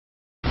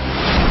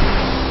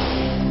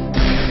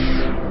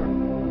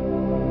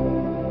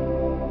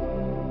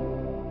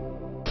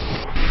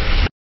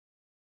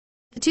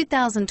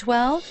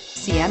2012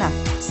 Sienna.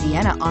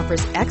 Sienna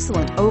offers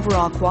excellent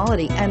overall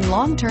quality and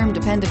long-term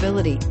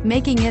dependability,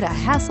 making it a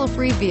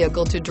hassle-free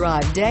vehicle to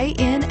drive day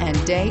in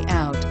and day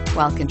out,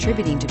 while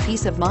contributing to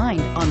peace of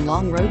mind on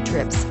long road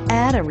trips.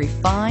 Add a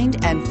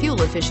refined and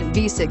fuel-efficient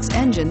V6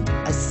 engine,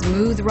 a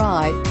smooth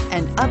ride,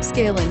 and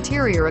upscale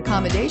interior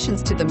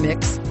accommodations to the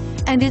mix,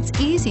 and it's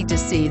easy to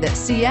see that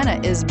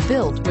Sienna is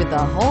built with the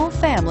whole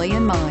family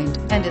in mind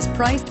and is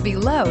priced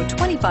below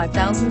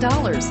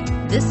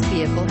 $25,000. This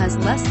vehicle has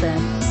less than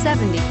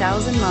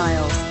 70,000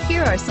 miles.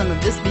 Here are some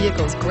of this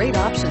vehicle's great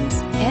options: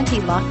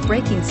 anti-lock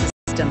braking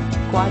system,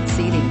 quad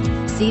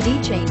seating,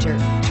 CD changer,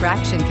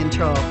 traction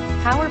control,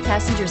 power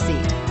passenger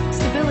seat,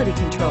 stability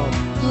control,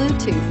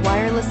 Bluetooth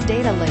wireless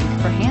data link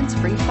for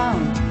hands-free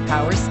phone,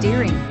 power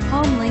steering,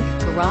 home link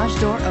garage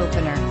door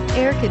opener,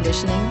 air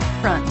conditioning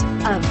front.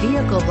 A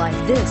vehicle like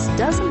this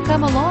doesn't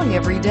come along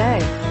every day.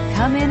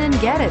 Come in and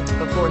get it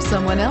before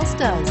someone else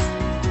does.